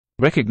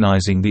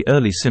Recognizing the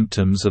early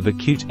symptoms of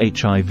acute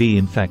HIV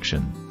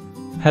infection.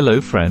 Hello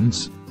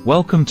friends,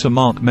 welcome to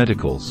Mark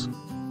Medicals.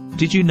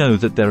 Did you know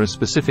that there are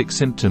specific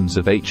symptoms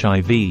of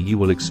HIV you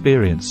will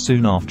experience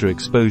soon after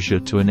exposure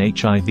to an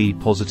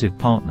HIV-positive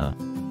partner?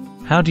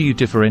 How do you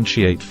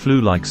differentiate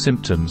flu-like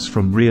symptoms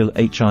from real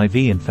HIV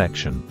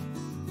infection?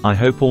 I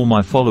hope all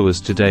my followers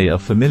today are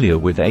familiar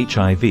with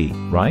HIV,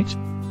 right?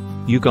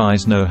 You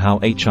guys know how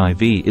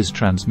HIV is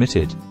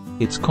transmitted,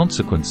 its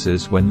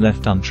consequences when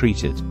left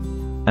untreated,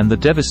 and the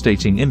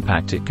devastating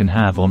impact it can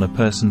have on a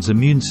person's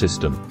immune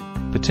system,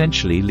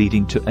 potentially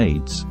leading to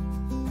AIDS.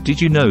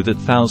 Did you know that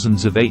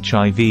thousands of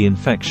HIV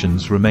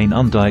infections remain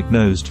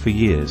undiagnosed for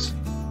years,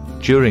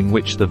 during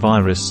which the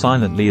virus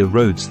silently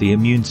erodes the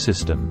immune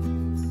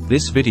system?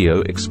 This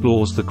video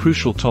explores the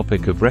crucial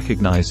topic of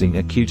recognizing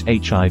acute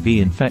HIV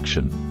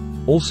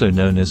infection, also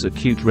known as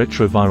acute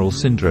retroviral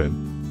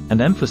syndrome, and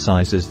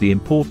emphasizes the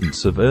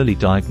importance of early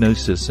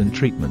diagnosis and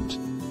treatment.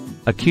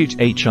 Acute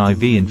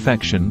HIV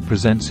infection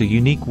presents a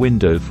unique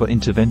window for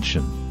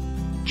intervention.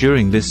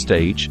 During this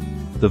stage,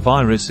 the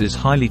virus is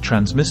highly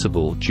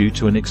transmissible due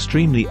to an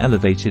extremely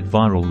elevated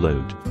viral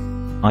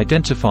load.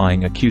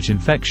 Identifying acute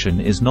infection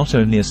is not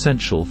only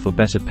essential for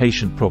better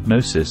patient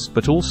prognosis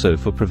but also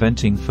for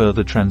preventing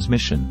further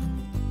transmission.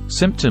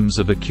 Symptoms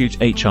of acute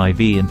HIV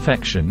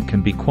infection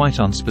can be quite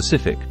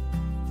unspecific,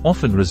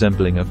 often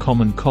resembling a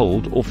common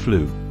cold or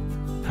flu.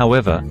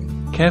 However,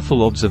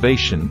 careful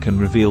observation can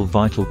reveal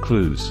vital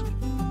clues.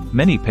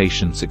 Many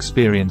patients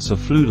experience a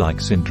flu-like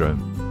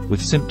syndrome,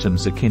 with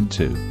symptoms akin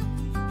to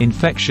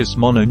infectious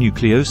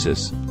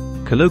mononucleosis,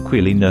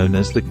 colloquially known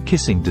as the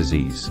kissing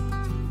disease.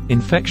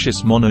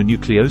 Infectious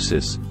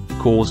mononucleosis,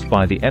 caused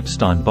by the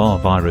Epstein-Barr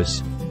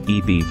virus,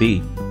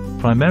 EBV,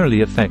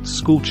 primarily affects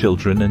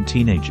schoolchildren and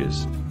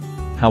teenagers.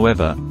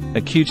 However,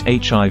 acute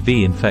HIV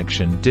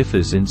infection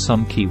differs in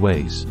some key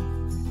ways.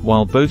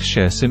 While both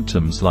share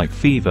symptoms like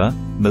fever,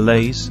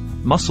 malaise,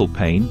 muscle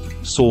pain,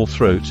 sore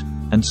throat,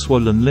 and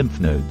swollen lymph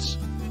nodes,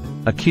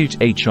 acute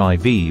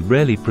HIV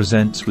rarely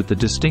presents with the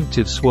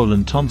distinctive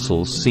swollen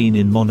tonsils seen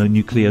in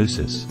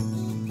mononucleosis.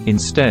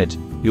 Instead,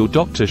 your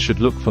doctor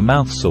should look for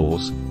mouth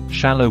sores,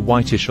 shallow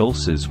whitish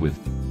ulcers with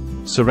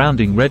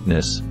surrounding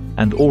redness,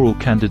 and oral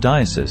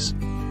candidiasis,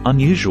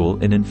 unusual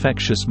in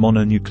infectious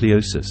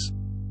mononucleosis.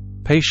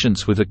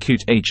 Patients with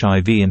acute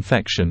HIV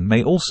infection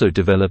may also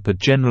develop a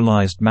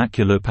generalized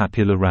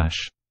maculopapular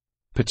rash,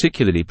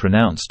 particularly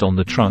pronounced on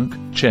the trunk,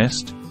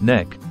 chest,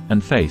 neck,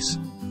 and face,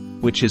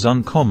 which is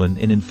uncommon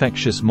in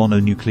infectious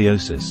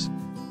mononucleosis.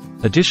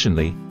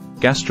 Additionally,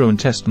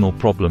 gastrointestinal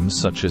problems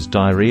such as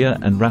diarrhea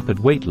and rapid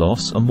weight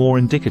loss are more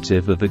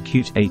indicative of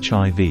acute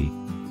HIV.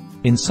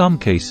 In some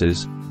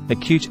cases,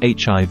 acute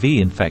HIV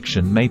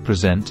infection may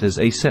present as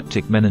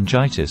aseptic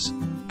meningitis,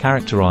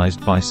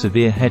 characterized by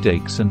severe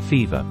headaches and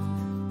fever.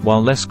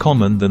 While less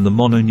common than the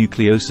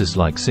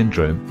mononucleosis-like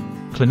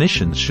syndrome,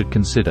 clinicians should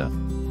consider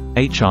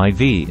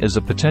HIV as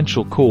a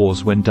potential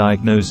cause when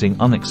diagnosing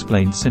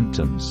unexplained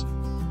symptoms.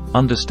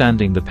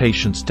 Understanding the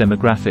patient's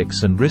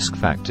demographics and risk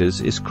factors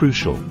is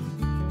crucial.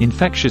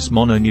 Infectious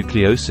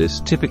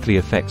mononucleosis typically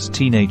affects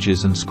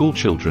teenagers and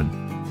schoolchildren,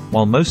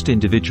 while most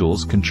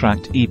individuals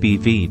contract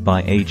EBV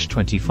by age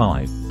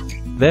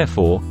 25.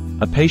 Therefore,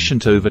 a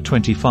patient over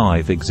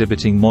 25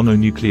 exhibiting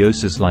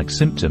mononucleosis-like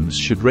symptoms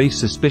should raise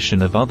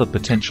suspicion of other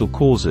potential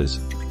causes,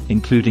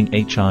 including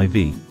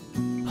HIV.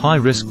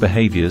 High-risk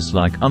behaviors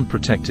like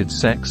unprotected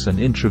sex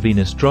and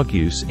intravenous drug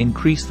use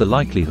increase the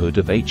likelihood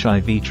of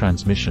HIV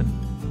transmission.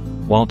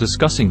 While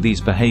discussing these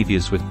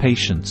behaviors with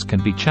patients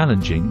can be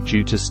challenging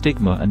due to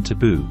stigma and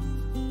taboo,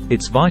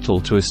 it's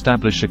vital to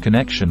establish a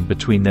connection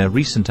between their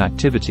recent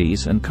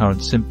activities and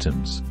current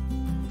symptoms.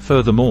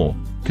 Furthermore,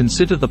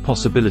 consider the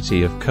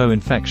possibility of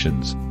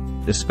co-infections,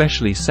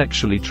 especially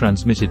sexually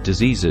transmitted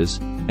diseases,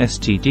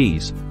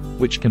 STDs,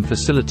 which can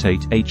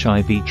facilitate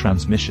HIV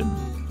transmission.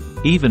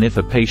 Even if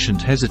a patient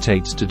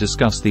hesitates to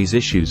discuss these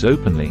issues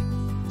openly,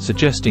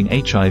 suggesting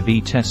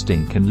HIV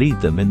testing can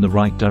lead them in the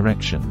right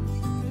direction.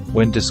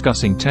 When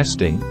discussing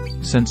testing,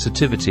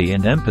 sensitivity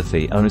and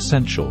empathy are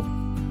essential.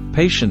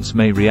 Patients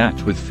may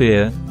react with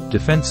fear,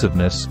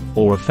 defensiveness,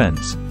 or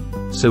offense,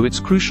 so it's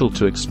crucial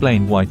to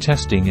explain why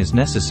testing is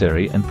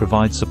necessary and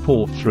provide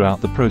support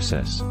throughout the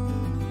process.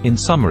 In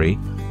summary,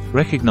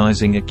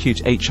 recognizing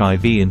acute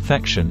HIV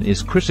infection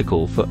is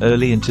critical for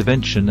early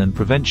intervention and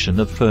prevention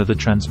of further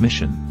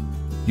transmission.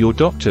 Your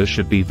doctor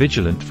should be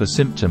vigilant for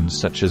symptoms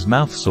such as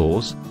mouth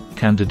sores,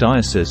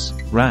 candidiasis,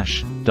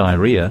 rash,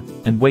 diarrhea,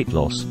 and weight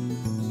loss,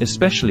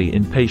 especially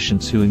in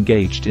patients who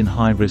engaged in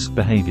high-risk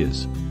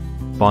behaviors.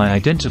 By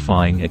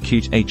identifying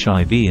acute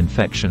HIV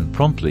infection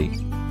promptly,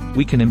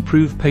 we can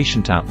improve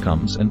patient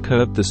outcomes and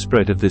curb the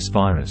spread of this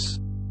virus.